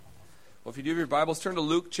Well, if you do have your Bibles, turn to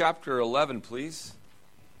Luke chapter 11, please.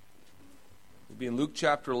 We'll be in Luke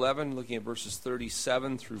chapter 11, looking at verses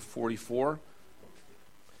 37 through 44.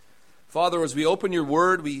 Father, as we open your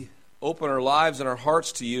word, we open our lives and our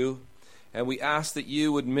hearts to you, and we ask that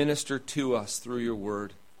you would minister to us through your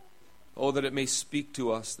word. Oh, that it may speak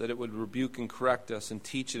to us, that it would rebuke and correct us and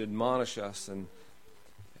teach and admonish us and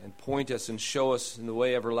point us and show us in the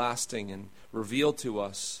way everlasting and reveal to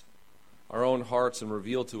us our own hearts and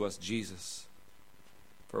reveal to us Jesus.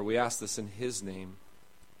 For we ask this in his name.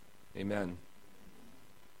 Amen.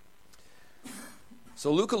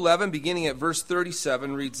 So Luke 11, beginning at verse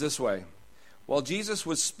 37, reads this way. While Jesus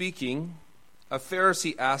was speaking, a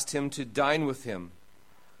Pharisee asked him to dine with him.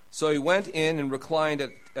 So he went in and reclined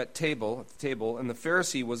at the table, and the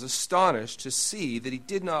Pharisee was astonished to see that he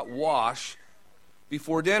did not wash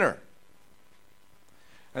before dinner.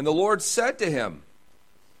 And the Lord said to him,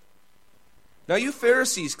 "Now you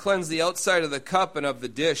Pharisees cleanse the outside of the cup and of the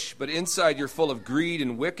dish, but inside you're full of greed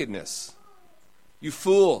and wickedness. You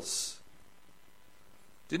fools!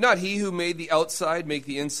 Did not he who made the outside make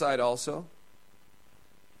the inside also?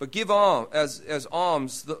 But give as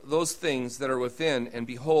alms those things that are within, and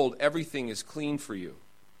behold, everything is clean for you.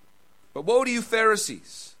 But woe to you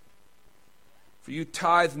Pharisees! For you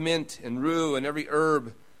tithe mint and rue and every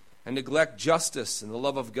herb, and neglect justice and the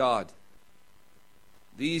love of God.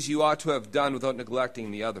 These you ought to have done without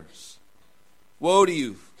neglecting the others. Woe to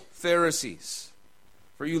you, Pharisees,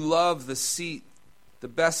 for you love the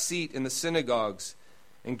best seat in the synagogues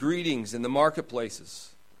and greetings in the marketplaces.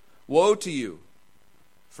 Woe to you,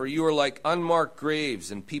 for you are like unmarked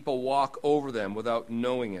graves, and people walk over them without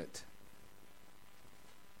knowing it."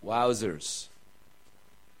 Wowzers.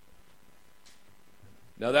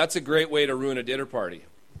 Now that's a great way to ruin a dinner party.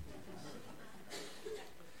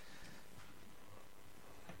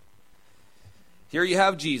 Here you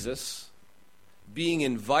have Jesus being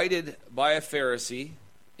invited by a Pharisee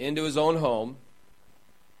into his own home,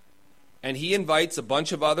 and he invites a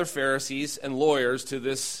bunch of other Pharisees and lawyers to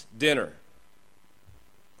this dinner.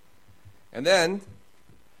 And then,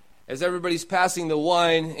 as everybody's passing the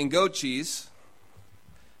wine and goat cheese,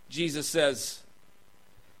 Jesus says,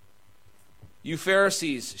 "You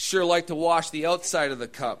Pharisees sure like to wash the outside of the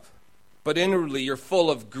cup, but inwardly you're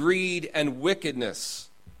full of greed and wickedness.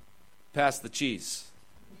 Pass the cheese."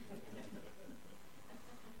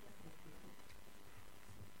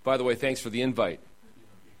 By the way, thanks for the invite.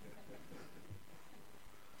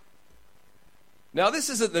 Now, this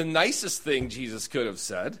isn't the nicest thing Jesus could have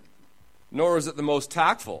said, nor is it the most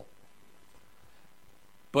tactful.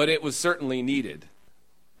 But it was certainly needed,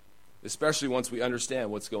 especially once we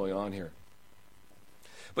understand what's going on here.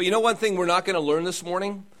 But you know one thing we're not going to learn this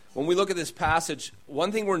morning? When we look at this passage,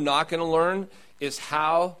 one thing we're not going to learn is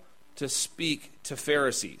how to speak to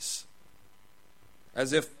Pharisees.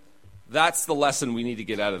 As if that's the lesson we need to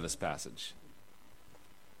get out of this passage.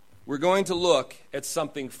 We're going to look at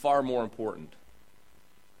something far more important.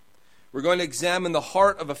 We're going to examine the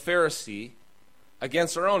heart of a Pharisee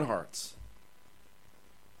against our own hearts.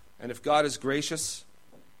 And if God is gracious,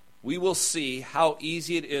 we will see how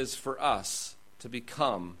easy it is for us to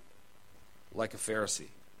become like a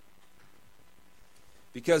Pharisee.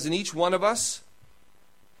 Because in each one of us,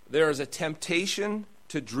 there is a temptation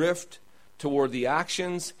to drift toward the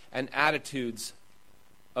actions and attitudes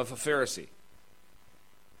of a Pharisee.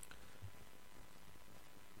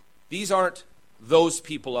 These aren't those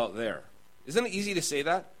people out there. Isn't it easy to say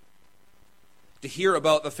that? To hear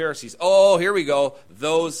about the Pharisees. Oh, here we go.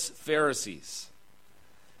 Those Pharisees.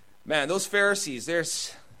 Man, those Pharisees,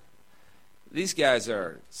 these guys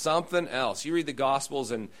are something else. You read the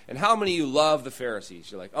Gospels, and how many of you love the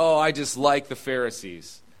Pharisees? You're like, oh, I just like the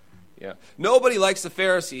Pharisees. Yeah. Nobody likes the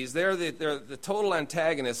Pharisees. They're the total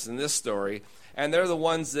antagonists in this story, and they're the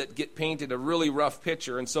ones that get painted a really rough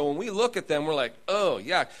picture. And so when we look at them, we're like, oh,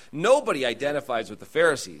 yeah. Nobody identifies with the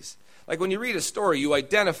Pharisees. Like when you read a story, you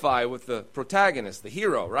identify with the protagonist, the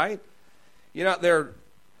hero, right? You're not there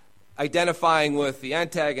identifying with the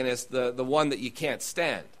antagonist, the one that you can't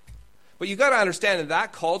stand. But you got to understand, in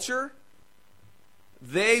that culture,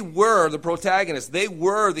 they were the protagonists. They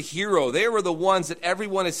were the hero. They were the ones that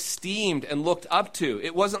everyone esteemed and looked up to.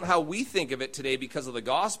 It wasn't how we think of it today because of the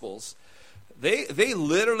Gospels. They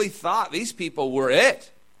literally thought these people were it.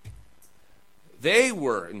 They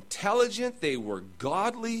were intelligent. They were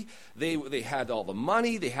godly. They had all the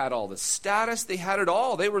money. They had all the status. They had it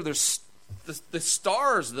all. They were the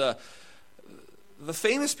stars, the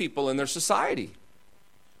famous people in their society.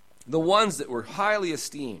 The ones that were highly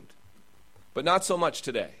esteemed. But not so much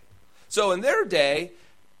today. So in their day,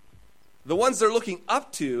 the ones they're looking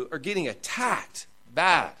up to are getting attacked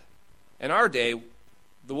bad. In our day,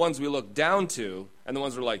 the ones we look down to and the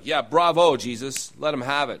ones we're like, yeah, bravo, Jesus, let him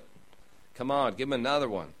have it. Come on, give him another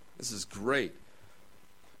one. This is great.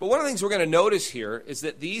 But one of the things we're going to notice here is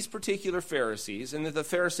that these particular Pharisees and the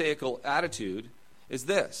Pharisaical attitude is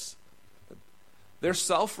this. They're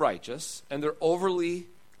self-righteous and they're overly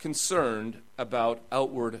concerned about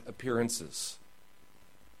outward appearances.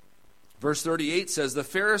 Verse 38 says, the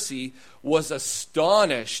Pharisee was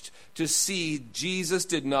astonished to see Jesus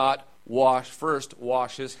did not first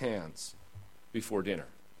wash his hands before dinner.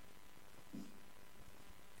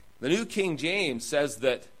 The New King James says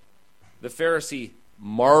that the Pharisee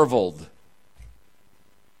marveled,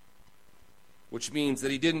 which means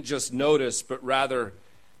that he didn't just notice, but rather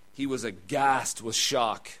he was aghast with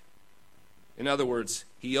shock. In other words,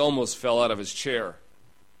 he almost fell out of his chair.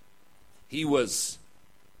 He was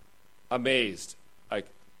amazed.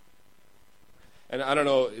 And I don't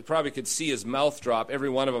know, you probably could see his mouth drop. Every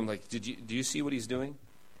one of them, like, do you see what he's doing?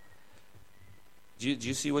 Do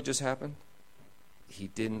you see what just happened? He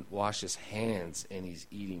didn't wash his hands and he's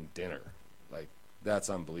eating dinner. Like, that's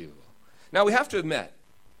unbelievable. Now, we have to admit,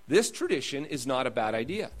 this tradition is not a bad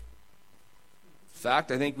idea. In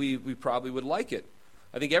fact, I think we probably would like it.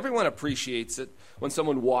 I think everyone appreciates it when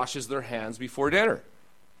someone washes their hands before dinner.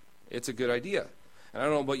 It's a good idea. And I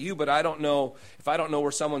don't know about you, but I don't know, if I don't know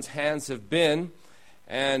where someone's hands have been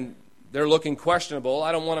and they're looking questionable,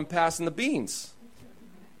 I don't want them passing the beans.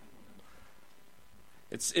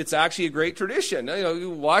 It's actually a great tradition. You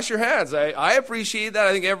wash your hands. I appreciate that.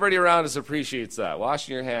 I think everybody around us appreciates that,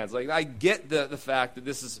 washing your hands. Like, I get the fact that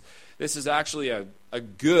this is actually a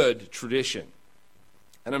good tradition.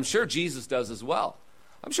 And I'm sure Jesus does as well.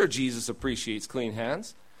 I'm sure Jesus appreciates clean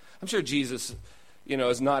hands. I'm sure Jesus,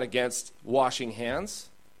 is not against washing hands.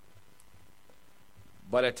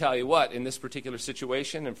 But I tell you what, in this particular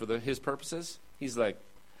situation and for his purposes, he's like,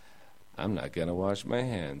 I'm not going to wash my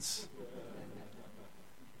hands.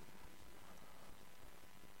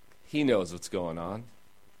 He knows what's going on.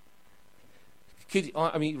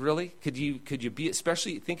 Really? Could you be,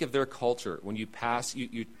 especially think of their culture, when you pass,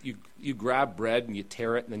 you grab bread and you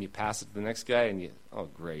tear it and then you pass it to the next guy and oh,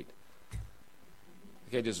 great.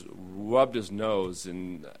 The guy just rubbed his nose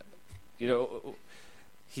and,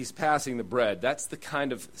 he's passing the bread. That's the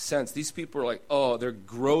kind of sense. These people are like, oh, they're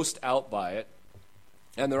grossed out by it.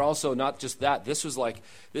 And they're also not just that. This was like,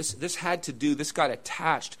 this got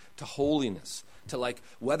attached to holiness, to like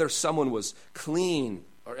whether someone was clean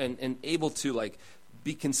and able to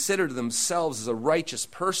be considered themselves as a righteous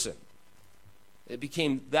person. It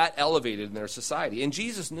became that elevated in their society. And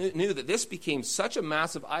Jesus knew that this became such a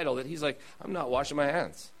massive idol that he's like, I'm not washing my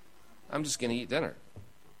hands. I'm just going to eat dinner.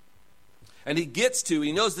 And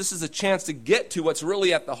he knows this is a chance to get to what's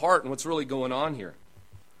really at the heart and what's really going on here.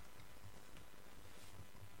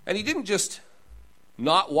 And he didn't just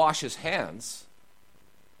not wash his hands.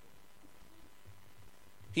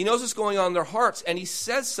 He knows what's going on in their hearts, and he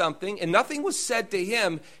says something, and nothing was said to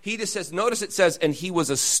him. He just says, notice it says, and he was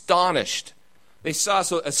astonished. They saw,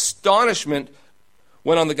 so astonishment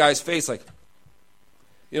went on the guy's face, like,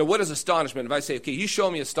 what is astonishment? If I say, okay, you show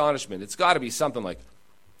me astonishment, it's got to be something like,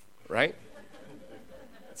 right?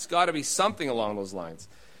 It's got to be something along those lines.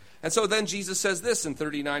 And so then Jesus says this in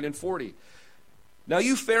 39 and 40. Now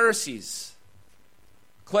you Pharisees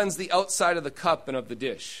cleanse the outside of the cup and of the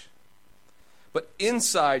dish, but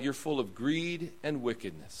inside you're full of greed and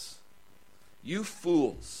wickedness. You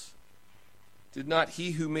fools, did not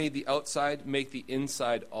he who made the outside make the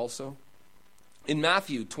inside also? In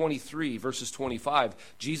Matthew 23, verses 25,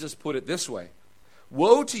 Jesus put it this way.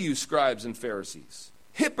 Woe to you, scribes and Pharisees,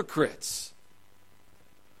 hypocrites!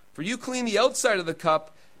 For you clean the outside of the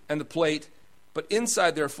cup and the plate, but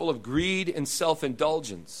inside they're full of greed and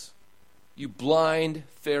self-indulgence. You blind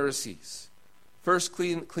Pharisees. First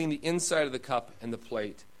clean the inside of the cup and the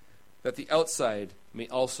plate, that the outside may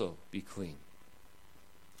also be clean.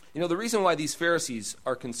 The reason why these Pharisees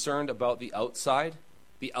are concerned about the outside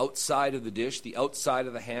of the dish, the outside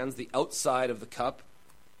of the hands, the outside of the cup,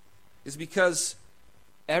 is because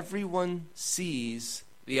everyone sees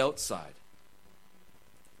the outside.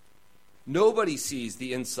 Nobody sees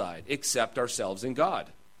the inside except ourselves and God.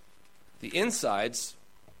 The inside's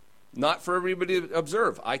not for everybody to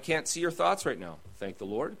observe. I can't see your thoughts right now, thank the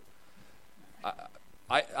Lord.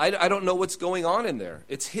 I don't know what's going on in there.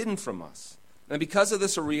 It's hidden from us. And because of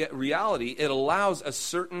this reality, it allows a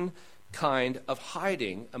certain kind of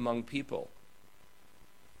hiding among people.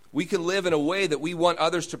 We can live in a way that we want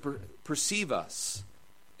others to perceive us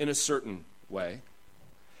in a certain way.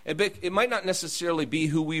 It might not necessarily be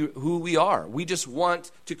who we are. We just want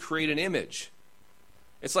to create an image.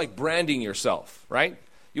 It's like branding yourself, right?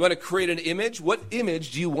 You want to create an image? What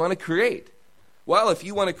image do you want to create? Well, if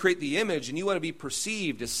you want to create the image and you want to be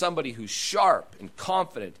perceived as somebody who's sharp and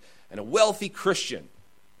confident and a wealthy Christian,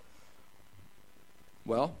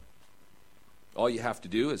 well, all you have to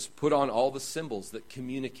do is put on all the symbols that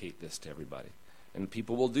communicate this to everybody. And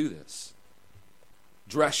people will do this.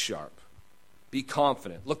 Dress sharp. Be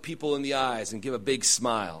confident. Look people in the eyes and give a big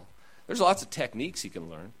smile. There's lots of techniques you can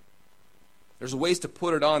learn. There's ways to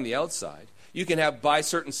put it on the outside. You can buy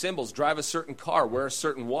certain symbols, drive a certain car, wear a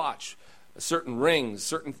certain watch, a certain rings,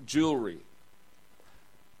 certain jewelry.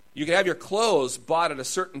 You can have your clothes bought at a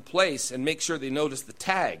certain place and make sure they notice the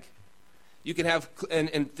tag. You can have,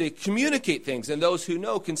 and they communicate things, and those who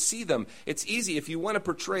know can see them. It's easy. If you want to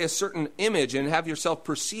portray a certain image and have yourself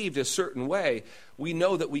perceived a certain way, we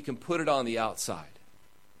know that we can put it on the outside.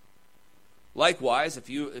 Likewise, if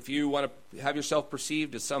you want to have yourself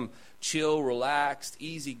perceived as some chill, relaxed,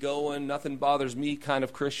 easygoing, nothing bothers me kind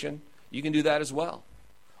of Christian, you can do that as well.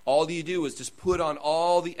 All you do is just put on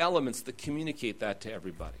all the elements that communicate that to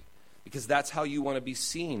everybody, because that's how you want to be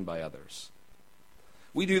seen by others.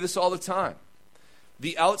 We do this all the time.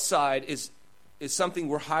 The outside is something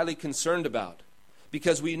we're highly concerned about,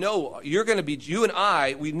 because we know you and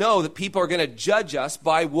I, we know that people are going to judge us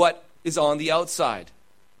by what is on the outside.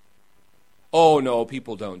 Oh, no,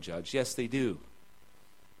 people don't judge. Yes, they do.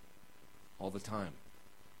 All the time.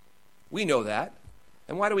 We know that.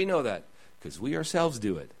 And why do we know that? Because we ourselves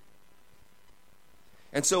do it.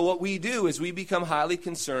 And so what we do is we become highly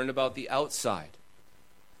concerned about the outside.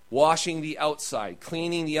 Washing the outside,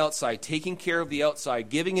 cleaning the outside, taking care of the outside,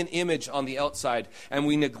 giving an image on the outside, and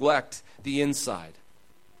we neglect the inside.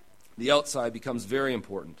 The outside becomes very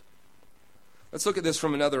important. Let's look at this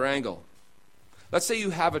from another angle. Let's say you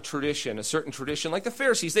have a tradition, a certain tradition, like the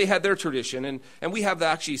Pharisees, they had their tradition, and we have the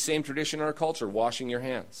actually same tradition in our culture, washing your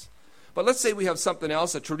hands. But let's say we have something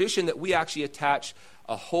else, a tradition that we actually attach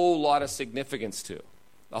a whole lot of significance to,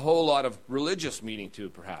 a whole lot of religious meaning to,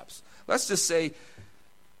 perhaps. Let's just say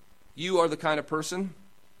you are the kind of person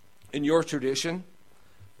in your tradition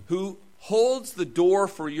who holds the door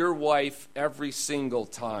for your wife every single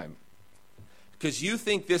time, because you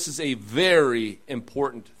think this is a very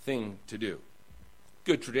important thing to do.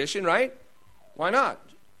 Good tradition, right? Why not?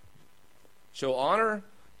 Show honor.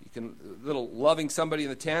 You can little loving somebody in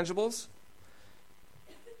the tangibles.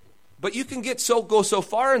 But you can go so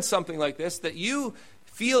far in something like this that you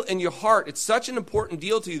feel in your heart it's such an important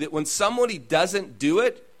deal to you that when somebody doesn't do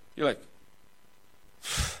it, you're like,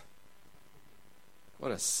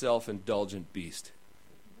 what a self-indulgent beast.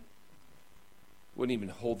 Wouldn't even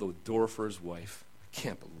hold the door for his wife. I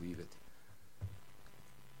can't believe it.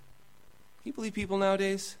 Can you believe people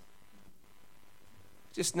nowadays?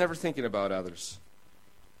 Just never thinking about others.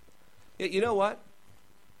 Yet, you know what?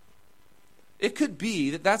 It could be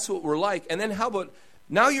that that's what we're like. And then how about,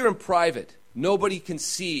 now you're in private. Nobody can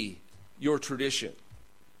see your tradition.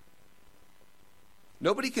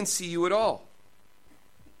 Nobody can see you at all.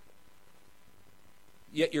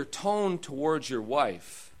 Yet your tone towards your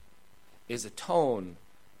wife is a tone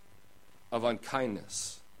of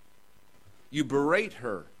unkindness. You berate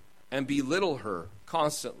her and belittle her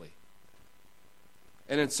constantly.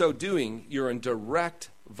 And in so doing, you're in direct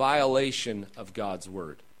violation of God's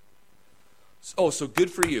word. So good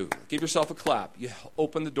for you. Give yourself a clap. You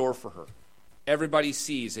open the door for her. Everybody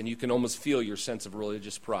sees, and you can almost feel your sense of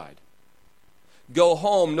religious pride. Go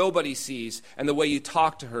home, nobody sees, and the way you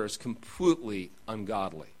talk to her is completely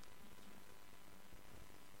ungodly.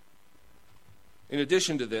 In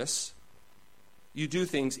addition to this, you do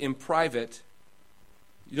things in private,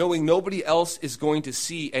 knowing nobody else is going to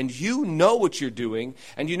see, and you know what you're doing,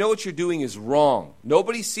 and you know what you're doing is wrong.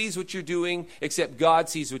 Nobody sees what you're doing except God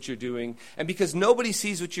sees what you're doing, and because nobody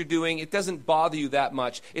sees what you're doing, it doesn't bother you that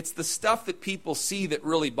much. It's the stuff that people see that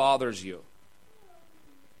really bothers you.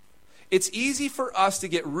 It's easy for us to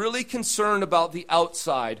get really concerned about the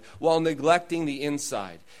outside while neglecting the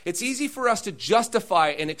inside. It's easy for us to justify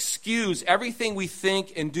and excuse everything we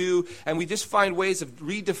think and do, and we just find ways of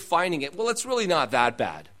redefining it. Well, it's really not that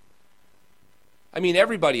bad. I mean,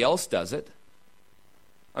 everybody else does it.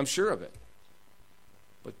 I'm sure of it.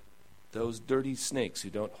 But those dirty snakes who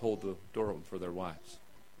don't hold the door open for their wives.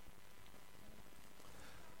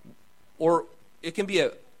 Or it can be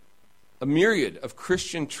a myriad of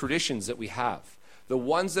Christian traditions that we have. The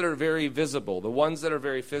ones that are very visible, the ones that are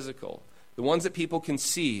very physical, the ones that people can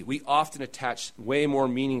see, we often attach way more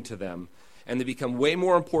meaning to them, and they become way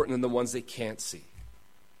more important than the ones they can't see.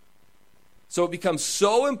 So it becomes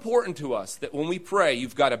so important to us that when we pray,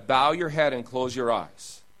 you've got to bow your head and close your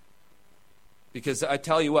eyes. Because I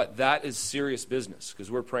tell you what, that is serious business,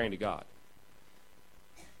 because we're praying to God.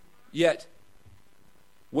 Yet,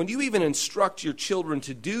 when you even instruct your children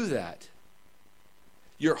to do that,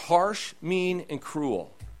 you're harsh, mean, and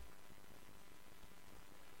cruel.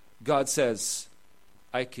 God says,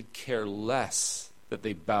 I could care less that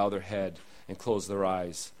they bow their head and close their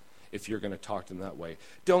eyes if you're going to talk to them that way.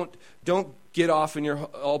 Don't get off in your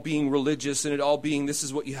all being religious and it all being this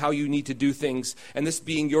is how you need to do things and this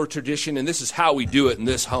being your tradition and this is how we do it in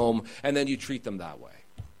this home, and then you treat them that way.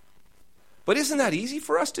 But isn't that easy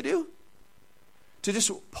for us to do? To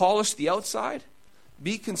just polish the outside?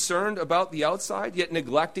 Be concerned about the outside, yet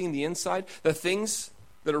neglecting the inside? The things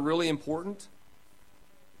that are really important?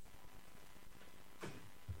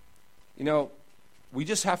 You know, we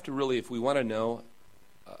just have to really, if we want to know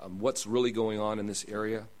what's really going on in this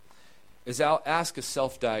area, is ask a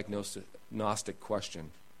self-diagnostic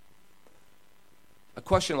question. A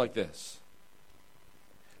question like this.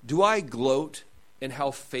 Do I gloat in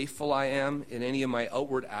how faithful I am in any of my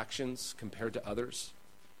outward actions compared to others?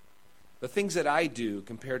 The things that I do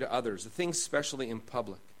compared to others, the things especially in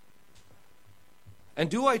public.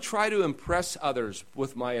 And do I try to impress others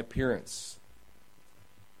with my appearance?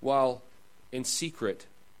 While in secret,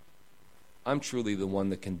 I'm truly the one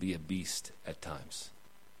that can be a beast at times.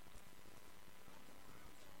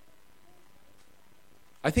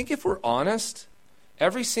 I think if we're honest,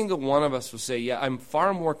 every single one of us will say, yeah, I'm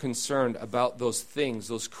far more concerned about those things,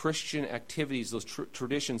 those Christian activities, those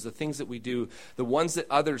traditions, the things that we do, the ones that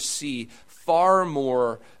others see, far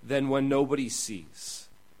more than when nobody sees.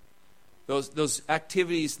 Those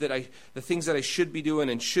activities the things that I should be doing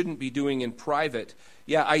and shouldn't be doing in private,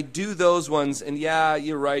 yeah, I do those ones, and yeah,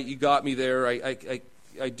 you're right, you got me there.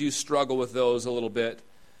 I do struggle with those a little bit.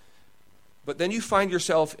 But then you find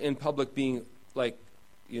yourself in public being like,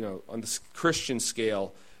 on this Christian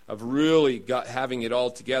scale of really having it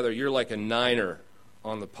all together. You're like a 9er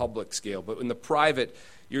on the public scale. But in the private,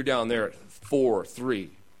 you're down there at 4, 3.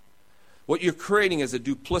 What you're creating is a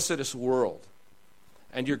duplicitous world.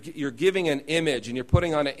 And you're giving an image, and you're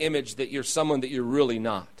putting on an image that you're someone that you're really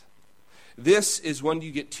not. This is when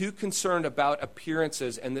you get too concerned about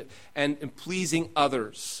appearances and pleasing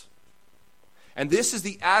others. And this is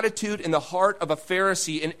the attitude in the heart of a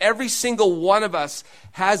Pharisee, and every single one of us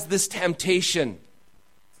has this temptation.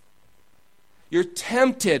 You're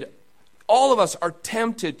tempted, all of us are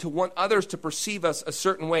tempted to want others to perceive us a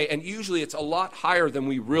certain way, and usually it's a lot higher than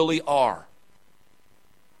we really are.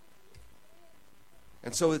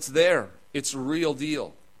 And so it's there. It's a real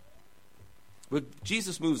deal. But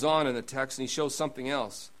Jesus moves on in the text, and he shows something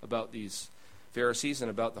else about these Pharisees and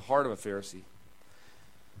about the heart of a Pharisee.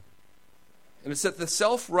 And it's that the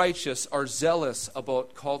self-righteous are zealous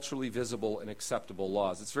about culturally visible and acceptable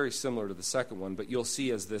laws. It's very similar to the second one, but you'll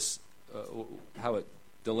see as this how it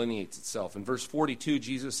delineates itself. In verse 42,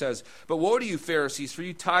 Jesus says, "But woe to you, Pharisees, for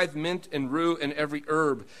you tithe mint and rue and every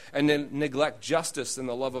herb, and then neglect justice and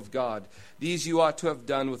the love of God. These you ought to have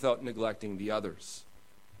done without neglecting the others."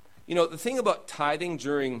 The thing about tithing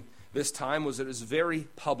during this time was that it was very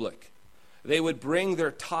public. They would bring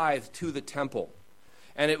their tithe to the temple.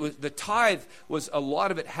 And the tithe was, a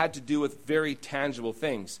lot of it had to do with very tangible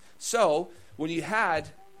things. So, when you had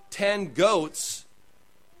 10 goats,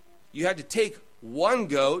 you had to take one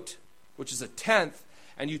goat, which is a tenth,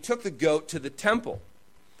 and you took the goat to the temple.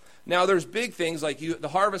 Now, there's big things like the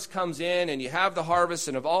harvest comes in, and you have the harvest,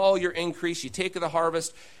 and of all your increase, you take of the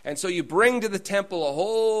harvest, and so you bring to the temple a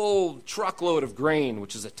whole truckload of grain,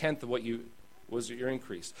 which is a tenth of what was your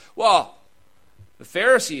increase. Well, the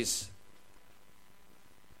Pharisees,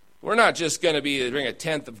 we're not just going to bring a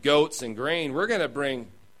tenth of goats and grain.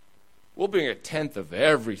 We'll bring a tenth of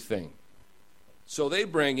everything. So they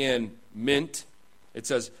bring in mint. It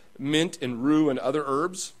says mint and rue and other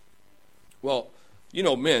herbs. Well,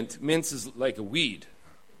 mint. Mint is like a weed.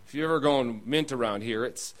 If you're ever going mint around here,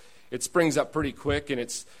 it springs up pretty quick, and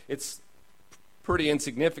it's pretty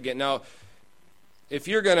insignificant. Now, if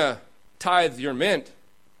you're going to tithe your mint,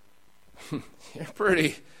 you're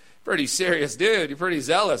pretty serious dude. You're pretty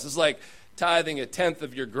zealous. It's like tithing a tenth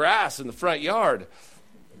of your grass in the front yard.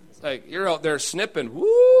 It's like you're out there snipping.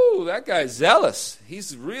 Woo, that guy's zealous.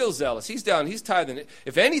 He's real zealous. He's tithing.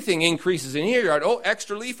 If anything increases in your yard,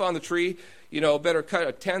 extra leaf on the tree, better cut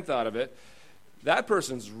a tenth out of it. That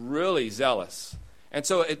person's really zealous. And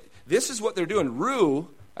so this is what they're doing. Rue,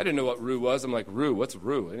 I didn't know what rue was. I'm like, rue, what's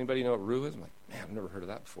rue? Anybody know what rue is? I'm like, man, I've never heard of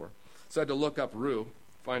that before. So I had to look up rue,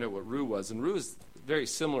 find out what rue was. And rue is very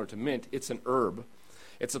similar to mint. It's an herb.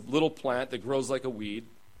 It's a little plant that grows like a weed.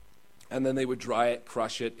 And then they would dry it,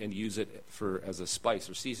 crush it, and use it as a spice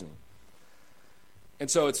or seasoning.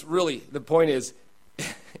 And so it's really, the point is,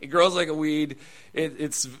 it grows like a weed.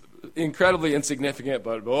 It's incredibly insignificant,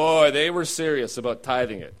 but boy, they were serious about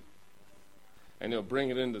tithing it. And bring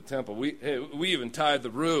it into the temple. We even tithe the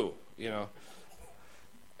rue,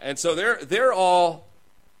 And so they're all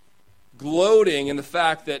gloating in the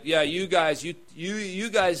fact that, yeah, you guys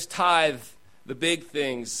tithe the big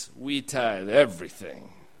things, we tithe everything.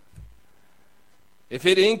 If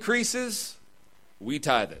it increases, we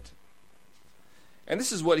tithe it. And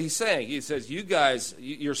this is what he's saying. He says, you guys,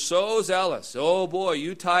 you're so zealous. Oh boy,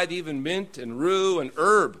 you tithe even mint and rue and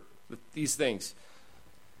herb, these things.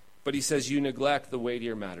 But he says you neglect the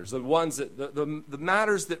weightier matters, the ones that the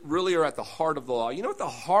matters that really are at the heart of the law. You know what the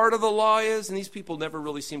heart of the law is? And these people never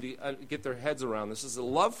really seem to get their heads around this. Is the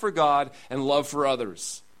love for God and love for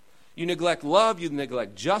others. You neglect love, you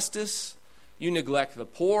neglect justice, you neglect the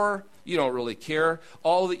poor, you don't really care.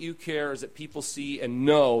 All that you care is that people see and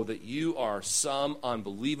know that you are some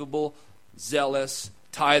unbelievable, zealous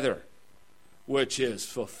tither, which is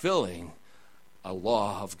fulfilling a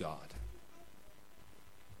law of God.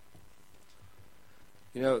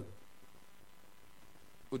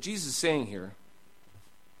 What Jesus is saying here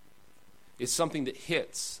is something that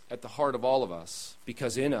hits at the heart of all of us,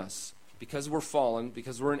 because in us, because we're fallen,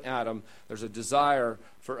 because we're in Adam, there's a desire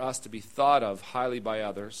for us to be thought of highly by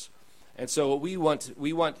others. And so what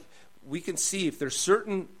we can see if there's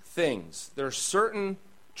certain things, there are certain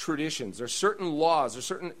traditions, there are certain laws, there are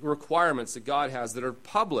certain requirements that God has that are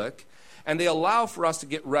public, and they allow for us to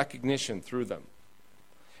get recognition through them.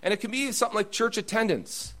 And it can be something like church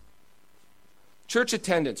attendance. Church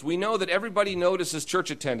attendance. We know that everybody notices church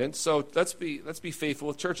attendance, so let's be faithful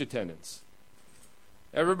with church attendance.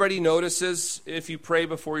 Everybody notices if you pray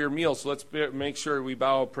before your meal, so let's make sure we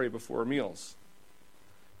bow and pray before our meals.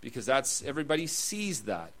 Because everybody sees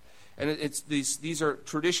that. And these are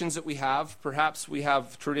traditions that we have. Perhaps we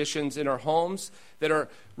have traditions in our homes that are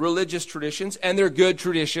religious traditions, and they're good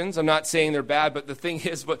traditions. I'm not saying they're bad, but the thing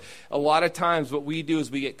is, but a lot of times what we do is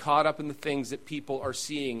we get caught up in the things that people are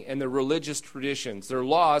seeing, and their religious traditions, their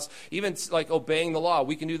laws, even like obeying the law.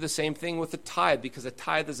 We can do the same thing with the tithe, because a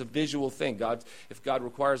tithe is a visual thing. If God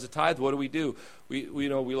requires a tithe, what do? We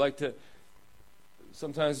like to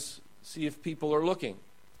sometimes see if people are looking.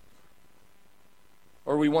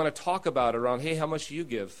 Or we want to talk about it around, hey, how much do you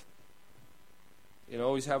give?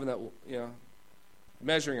 Always having that,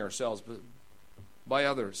 measuring ourselves by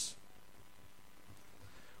others.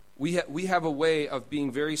 We have a way of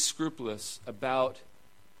being very scrupulous about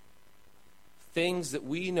things that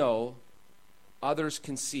we know others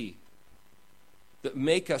can see that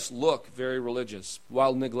make us look very religious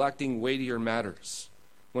while neglecting weightier matters.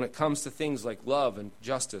 When it comes to things like love and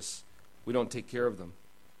justice, we don't take care of them.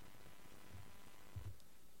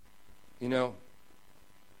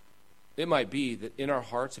 It might be that in our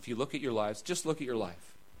hearts, if you look at your lives, just look at your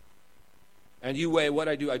life. And you weigh what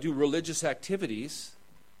I do. I do religious activities.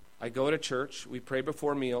 I go to church. We pray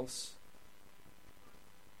before meals.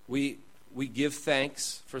 We give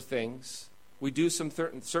thanks for things. We do some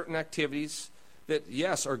certain activities that,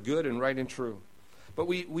 yes, are good and right and true. But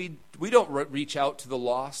we don't reach out to the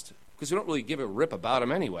lost, because we don't really give a rip about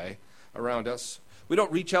them anyway around us. We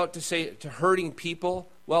don't reach out to hurting people.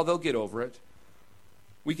 Well, they'll get over it.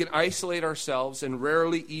 We can isolate ourselves and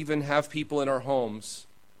rarely even have people in our homes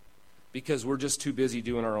because we're just too busy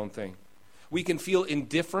doing our own thing. We can feel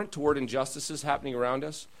indifferent toward injustices happening around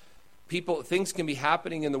us. Things can be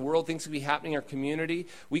happening in the world. Things can be happening in our community.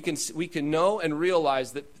 We can know and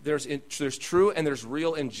realize that there's true and there's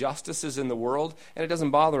real injustices in the world, and it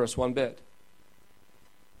doesn't bother us one bit.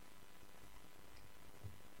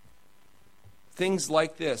 Things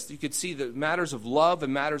like this. You could see the matters of love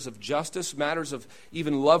and matters of justice, matters of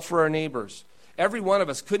even love for our neighbors. Every one of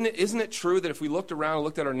us, isn't it true that if we looked around and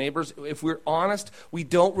looked at our neighbors, if we're honest, we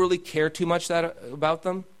don't really care too much about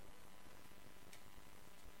them?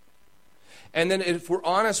 And then if we're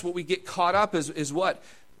honest, what we get caught up is what?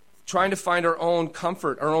 Trying to find our own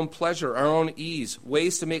comfort, our own pleasure, our own ease,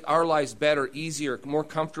 ways to make our lives better, easier, more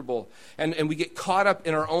comfortable. And we get caught up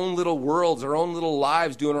in our own little worlds, our own little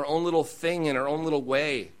lives, doing our own little thing in our own little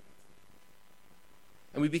way.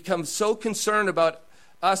 And we become so concerned about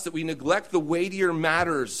us that we neglect the weightier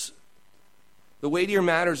matters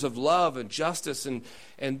of love and justice and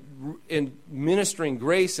ministering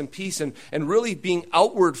grace and peace and really being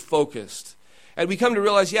outward focused. And we come to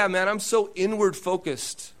realize, yeah, man, I'm so inward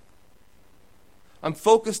focused. I'm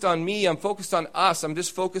focused on me. I'm focused on us. I'm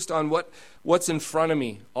just focused on what's in front of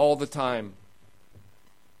me all the time.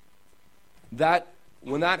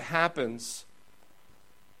 When that happens,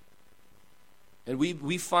 and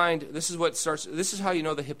we find this is how you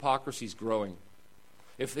know the hypocrisy is growing.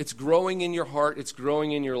 if it's growing in your heart, it's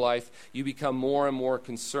growing in your life, you become more and more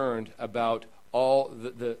concerned about all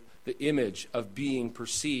the image of being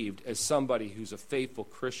perceived as somebody who's a faithful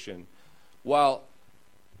Christian. While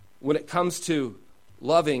when it comes to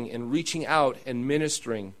loving and reaching out and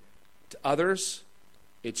ministering to others,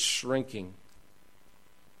 it's shrinking.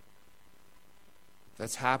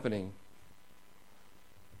 That's happening.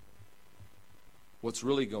 What's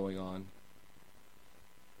really going on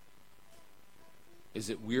is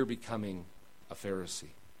that we're becoming a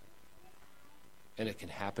Pharisee. And it can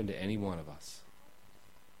happen to any one of us.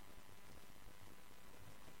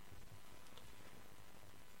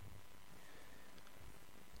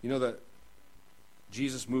 You know that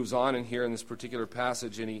Jesus moves on in here in this particular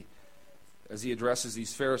passage, and as he addresses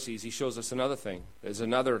these Pharisees, he shows us another thing. There's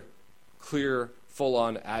another clear,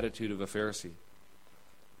 full-on attitude of a Pharisee.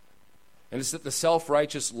 And it's that the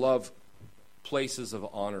self-righteous love places of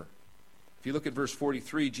honor. If you look at verse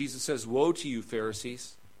 43, Jesus says, "Woe to you,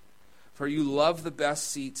 Pharisees, for you love the best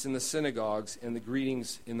seats in the synagogues and the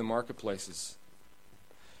greetings in the marketplaces."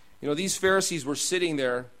 You know, these Pharisees were sitting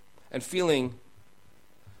there and feeling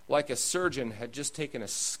like a surgeon had just taken a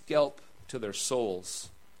scalp to their souls.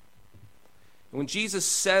 And when Jesus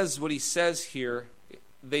says what he says here,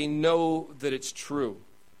 they know that it's true.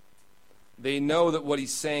 They know that what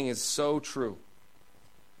he's saying is so true.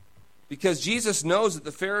 Because Jesus knows that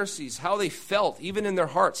the Pharisees, how they felt, even in their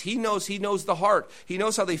hearts. He knows the heart. He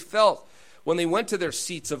knows how they felt when they went to their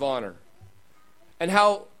seats of honor. And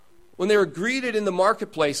how, when they were greeted in the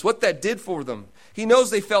marketplace, what that did for them. He knows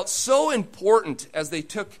they felt so important as they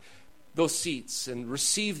took those seats and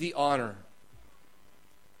received the honor.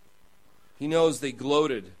 He knows they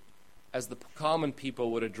gloated as the common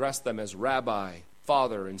people would address them as rabbi,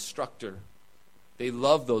 father, instructor. They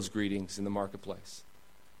loved those greetings in the marketplace.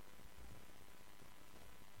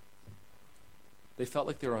 They felt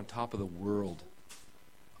like they were on top of the world.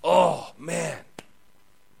 Oh, man.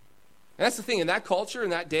 And that's the thing, in that culture,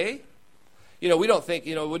 in that day, we don't think,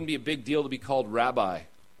 it wouldn't be a big deal to be called rabbi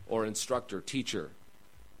or instructor, teacher.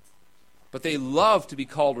 But they loved to be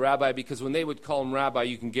called rabbi because when they would call him rabbi,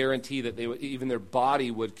 you can guarantee that even their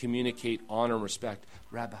body would communicate honor and respect.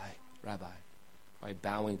 Rabbi, rabbi, by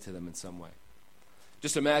bowing to them in some way.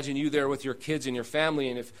 Just imagine you there with your kids and your family,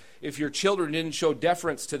 and if your children didn't show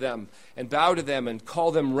deference to them and bow to them and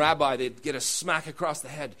call them rabbi, they'd get a smack across the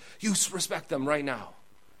head. You respect them right now.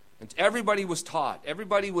 And everybody was taught.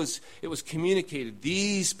 It was communicated.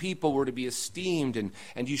 These people were to be esteemed, and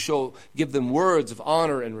give them words of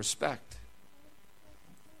honor and respect.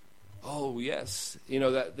 Oh, yes.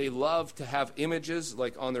 That they love to have images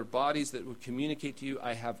like on their bodies that would communicate to you,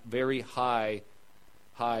 I have very high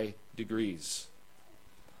degrees.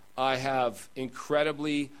 I have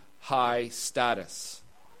incredibly high status.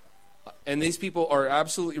 And these people are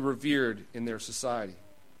absolutely revered in their society.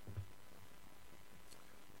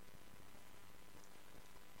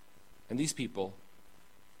 And these people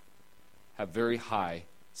have very high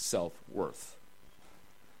self-worth.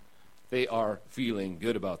 They are feeling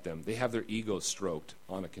good about them. They have their egos stroked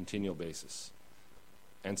on a continual basis.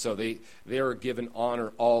 And so they are given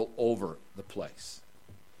honor all over the place.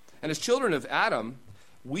 And as children of Adam,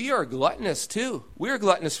 we are gluttonous too. We are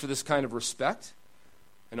gluttonous for this kind of respect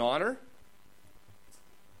and honor.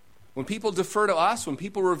 When people defer to us, when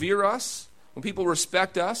people revere us, when people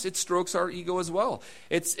respect us, it strokes our ego as well.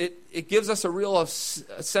 It gives us a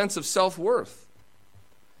sense of self-worth.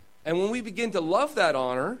 And when we begin to love that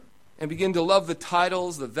honor and begin to love the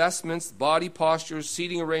titles, the vestments, body postures,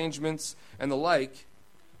 seating arrangements, and the like,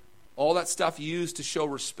 all that stuff used to show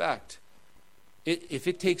respect, if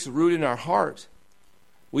it takes root in our heart,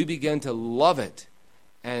 we begin to love it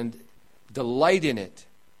and delight in it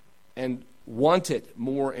and want it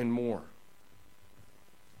more and more.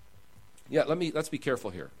 Yeah, let's be careful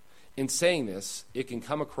here. In saying this, it can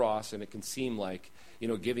come across and it can seem like,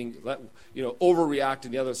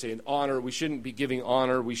 overreacting the other, saying honor, we shouldn't be giving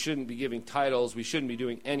honor, we shouldn't be giving titles, we shouldn't be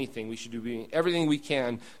doing anything, we should be doing everything we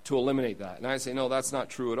can to eliminate that. And I say, no, that's not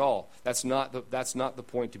true at all. That's not the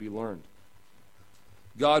point to be learned.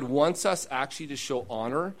 God wants us actually to show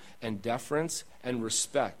honor and deference and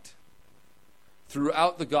respect.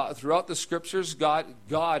 Throughout the scriptures,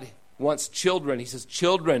 God wants children. He says,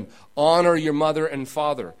 children, honor your mother and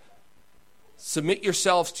father. Submit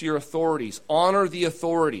yourselves to your authorities. Honor the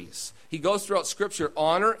authorities. He goes throughout Scripture,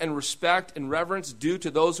 honor and respect and reverence due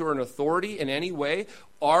to those who are in authority in any way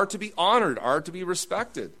are to be honored, are to be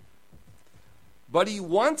respected. But he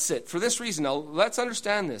wants it for this reason. Now, let's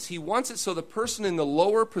understand this. He wants it so the person in the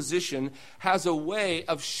lower position has a way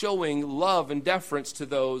of showing love and deference to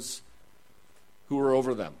those who are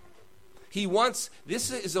over them.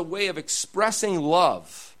 This is a way of expressing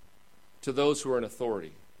love to those who are in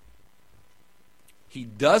authority. He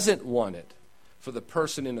doesn't want it for the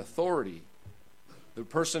person in authority, the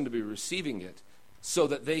person to be receiving it, so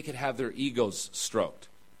that they could have their egos stroked.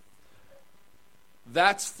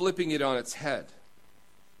 That's flipping it on its head.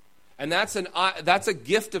 And that's a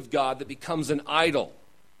gift of God that becomes an idol.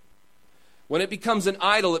 When it becomes an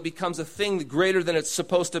idol, it becomes a thing greater than it's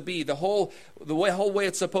supposed to be. The whole way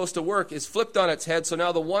it's supposed to work is flipped on its head. So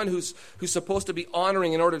now the one who's supposed to be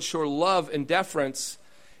honoring in order to show love and deference,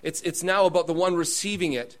 it's now about the one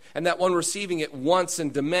receiving it. And that one receiving it wants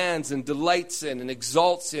and demands and delights in and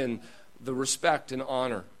exalts in the respect and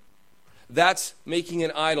honor. That's making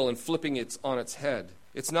an idol and flipping it on its head.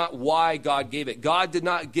 It's not why God gave it. God did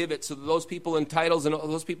not give it so that those people in titles and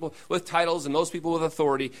those people with titles and those people with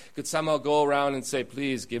authority could somehow go around and say,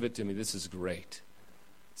 please give it to me. This is great.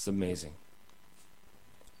 It's amazing.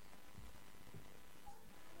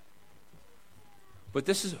 But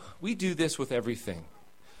we do this with everything.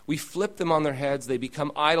 We flip them on their heads. They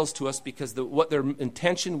become idols to us because what their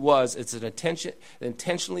intention was, it's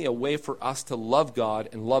intentionally a way for us to love God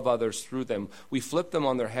and love others through them. We flip them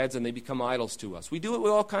on their heads and they become idols to us. We do it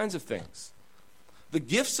with all kinds of things. The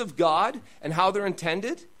gifts of God and how they're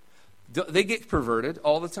intended, they get perverted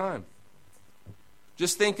all the time.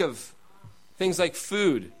 Just think of things like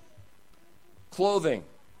food, clothing,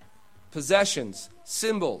 possessions,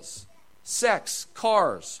 symbols, sex,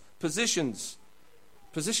 cars, positions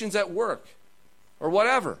at work, or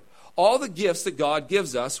whatever. All the gifts that God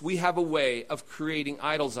gives us, we have a way of creating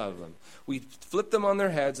idols out of them. We flip them on their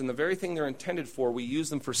heads, and the very thing they're intended for, we use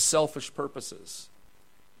them for selfish purposes.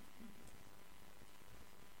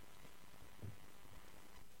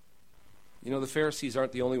 You know, the Pharisees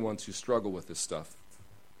aren't the only ones who struggle with this stuff.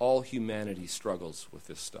 All humanity struggles with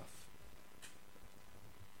this stuff.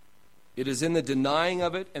 It is in the denying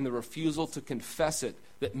of it and the refusal to confess it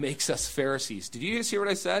that makes us Pharisees. Did you guys hear what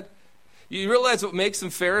I said? You realize what makes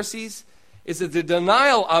them Pharisees? Is that the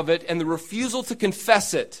denial of it and the refusal to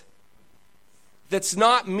confess it. That's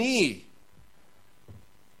not me.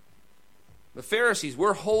 The Pharisees,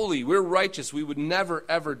 we're holy, we're righteous. We would never,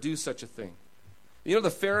 ever do such a thing. You know,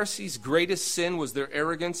 the Pharisees' greatest sin was their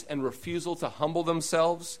arrogance and refusal to humble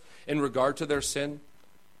themselves in regard to their sin.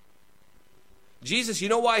 Jesus, you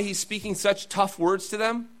know why he's speaking such tough words to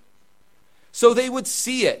them? So they would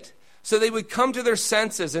see it. So they would come to their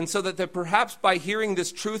senses, and so that perhaps by hearing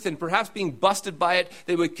this truth and perhaps being busted by it,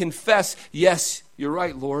 they would confess, yes, you're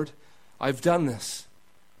right, Lord, I've done this.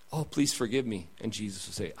 Oh, please forgive me. And Jesus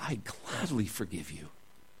would say, I gladly forgive you.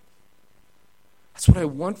 That's what I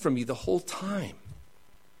want from you the whole time.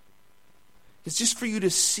 It's just for you to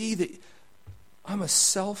see that I'm a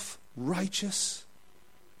self-righteous,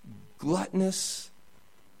 gluttonous,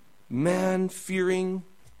 man-fearing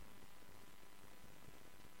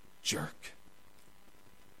jerk.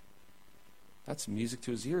 That's music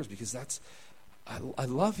to his ears, because I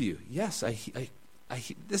love you. Yes,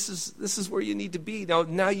 this is where you need to be.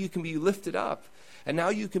 Now you can be lifted up, and now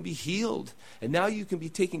you can be healed, and now you can be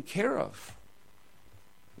taken care of.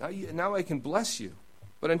 Now I can bless you.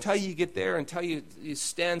 But until you get there, until you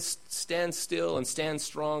stand still and stand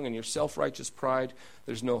strong in your self-righteous pride,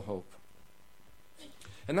 there's no hope.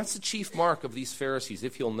 And that's the chief mark of these Pharisees,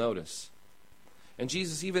 if you'll notice. And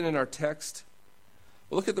Jesus, even in our text,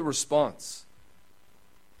 look at the response.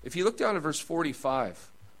 If you look down at verse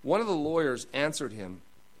 45, one of the lawyers answered him,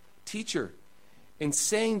 Teacher, in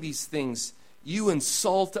saying these things, you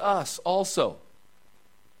insult us also.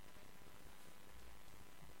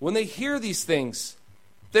 When they hear these things,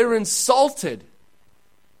 they're insulted.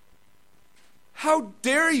 How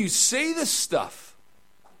dare you say this stuff?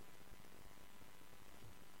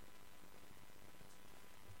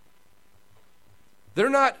 They're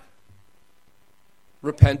not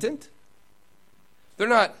repentant. They're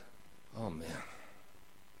not, oh man,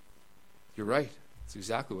 you're right. That's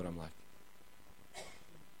exactly what I'm like.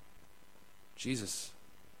 Jesus,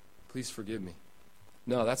 please forgive me.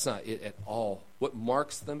 No, that's not it at all. What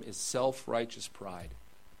marks them is self-righteous pride,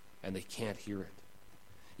 and they can't hear it.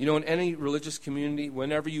 You know, in any religious community,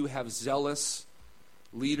 whenever you have zealous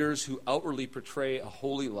leaders who outwardly portray a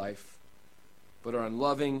holy life, but are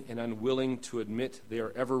unloving and unwilling to admit they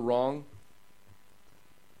are ever wrong,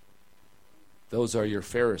 those are your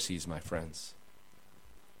Pharisees, my friends.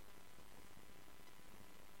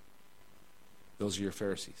 Those are your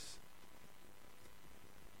Pharisees.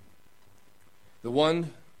 The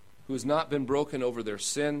one who has not been broken over their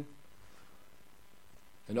sin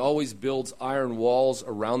and always builds iron walls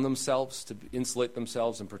around themselves to insulate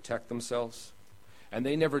themselves and protect themselves, and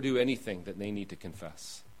they never do anything that they need to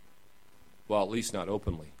confess. Well, at least not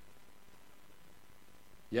openly.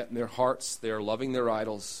 Yet in their hearts, they are loving their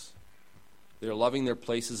idols. They are loving their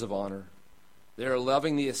places of honor. They are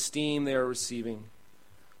loving the esteem they are receiving.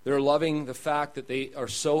 They're loving the fact that they are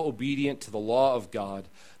so obedient to the law of God.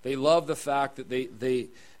 They love the fact that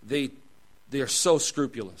they are so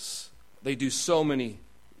scrupulous. They do so many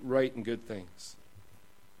right and good things.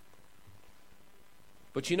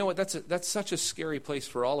 But you know what? That's such a scary place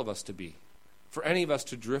for all of us to be, for any of us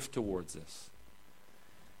to drift towards this.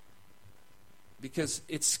 Because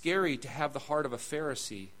it's scary to have the heart of a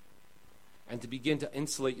Pharisee and to begin to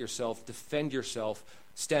insulate yourself, defend yourself,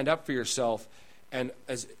 stand up for yourself, and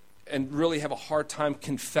really have a hard time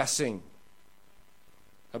confessing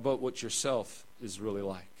about what yourself is really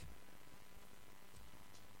like.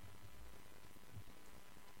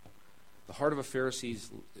 The heart of a Pharisee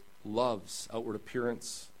loves outward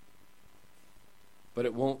appearance, but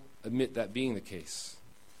it won't admit that being the case.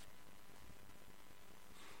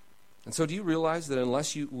 And so do you realize that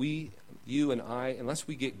unless you and I, unless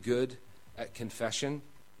we get good at confession,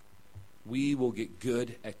 we will get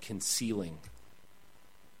good at concealing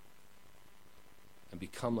and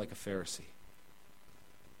become like a Pharisee?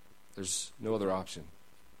 There's no other option.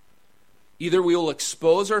 Either we will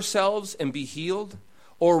expose ourselves and be healed,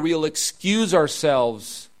 or we'll excuse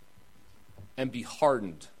ourselves and be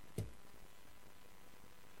hardened.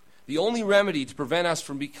 The only remedy to prevent us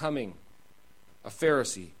from becoming a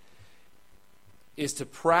Pharisee is to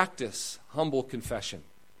practice humble confession.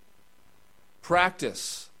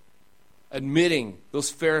 Practice admitting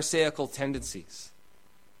those Pharisaical tendencies.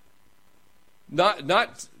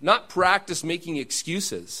 Not practice making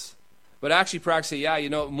excuses, but actually practice,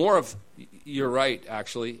 you're right,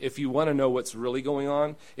 actually. If you want to know what's really going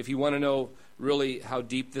on, if you want to know really how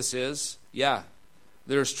deep this is,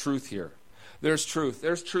 there's truth here. There's truth.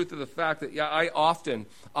 There's truth of the fact that,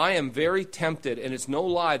 I am very tempted, and it's no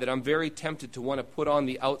lie that I'm very tempted to want to put on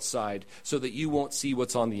the outside so that you won't see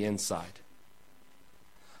what's on the inside.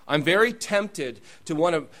 I'm very tempted to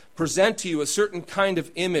want to present to you a certain kind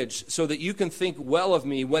of image so that you can think well of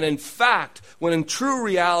me, when in true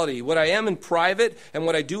reality, what I am in private and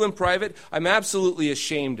what I do in private, I'm absolutely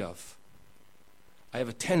ashamed of. I have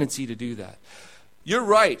a tendency to do that. You're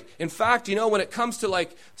right. In fact, when it comes to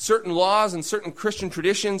like certain laws and certain Christian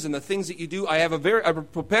traditions and the things that you do, I have a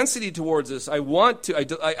propensity towards this. I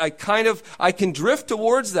can drift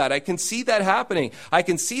towards that. I can see that happening. I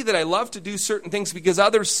can see that I love to do certain things because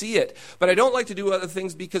others see it, but I don't like to do other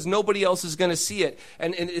things because nobody else is going to see it.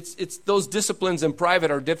 And it's those disciplines in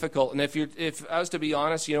private are difficult. And if I was to be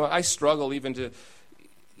honest, I struggle even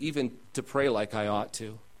to pray like I ought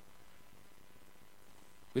to.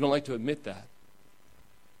 We don't like to admit that.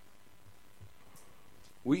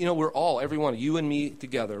 We're all, every one, you and me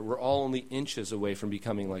together, we're all only inches away from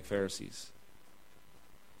becoming like Pharisees.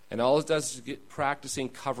 And all it does is get practicing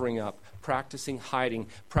covering up, practicing hiding,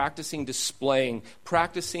 practicing displaying,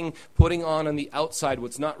 practicing putting on the outside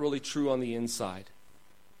what's not really true on the inside.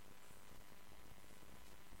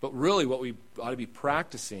 But really what we ought to be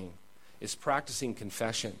practicing is practicing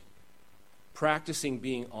confession, practicing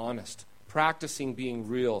being honest, practicing being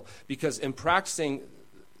real. Because in practicing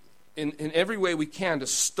in every way we can to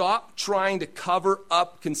stop trying to cover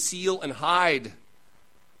up, conceal, and hide.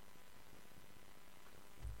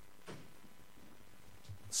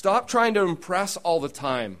 Stop trying to impress all the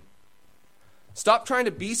time. Stop trying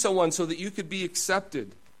to be someone so that you could be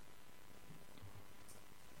accepted.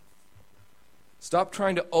 Stop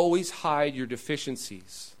trying to always hide your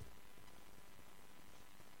deficiencies.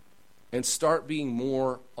 And start being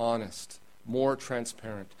more honest, more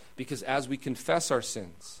transparent. Because as we confess our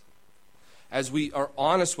sins, as we are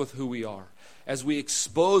honest with who we are, as we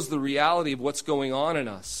expose the reality of what's going on in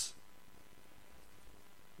us,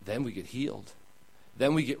 then we get healed.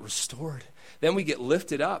 Then we get restored. Then we get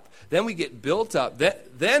lifted up. Then we get built up.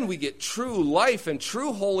 Then we get true life, and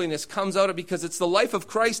true holiness comes out of, because it's the life of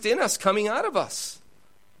Christ in us coming out of us.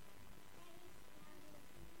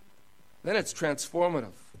 Then it's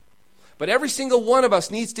transformative. But every single one of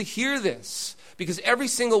us needs to hear this, because every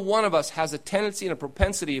single one of us has a tendency and a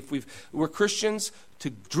propensity, if we're Christians, to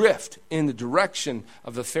drift in the direction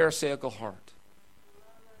of the Pharisaical heart.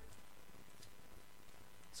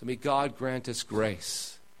 So may God grant us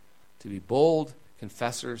grace to be bold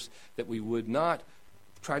confessors, that we would not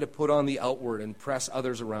try to put on the outward and press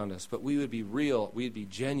others around us, but we would be real, we'd be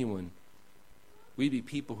genuine. We'd be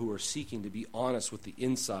people who are seeking to be honest with the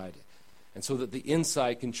inside, and so that the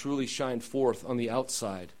inside can truly shine forth on the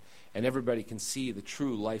outside, and everybody can see the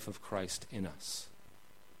true life of Christ in us.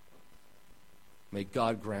 May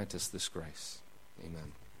God grant us this grace.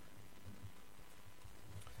 Amen.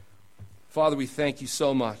 Father, we thank you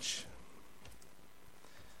so much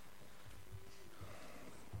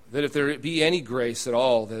that if there be any grace at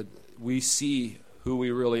all, that we see who we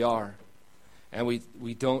really are, and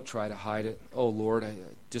we don't try to hide it. Oh, Lord, I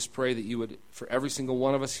just pray that you would, for every single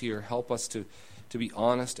one of us here, help us to be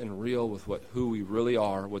honest and real with who we really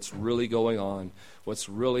are, what's really going on, what's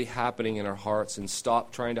really happening in our hearts, and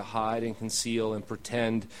stop trying to hide and conceal and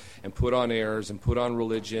pretend and put on airs and put on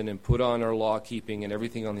religion and put on our law keeping and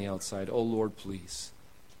everything on the outside. Oh, Lord, please.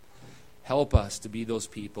 Help us to be those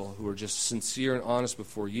people who are just sincere and honest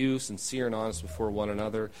before you, sincere and honest before one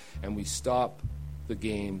another, and we stop the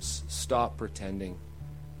games, stop pretending.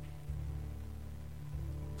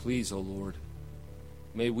 Please, oh Lord,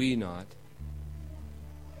 may we not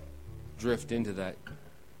drift into that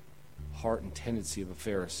heart and tendency of a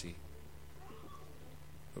Pharisee,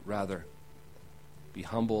 but rather be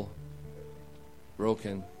humble,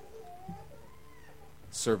 broken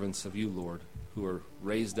servants of you, Lord, who are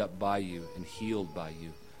raised up by you and healed by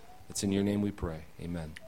you. It's in your name we pray. Amen.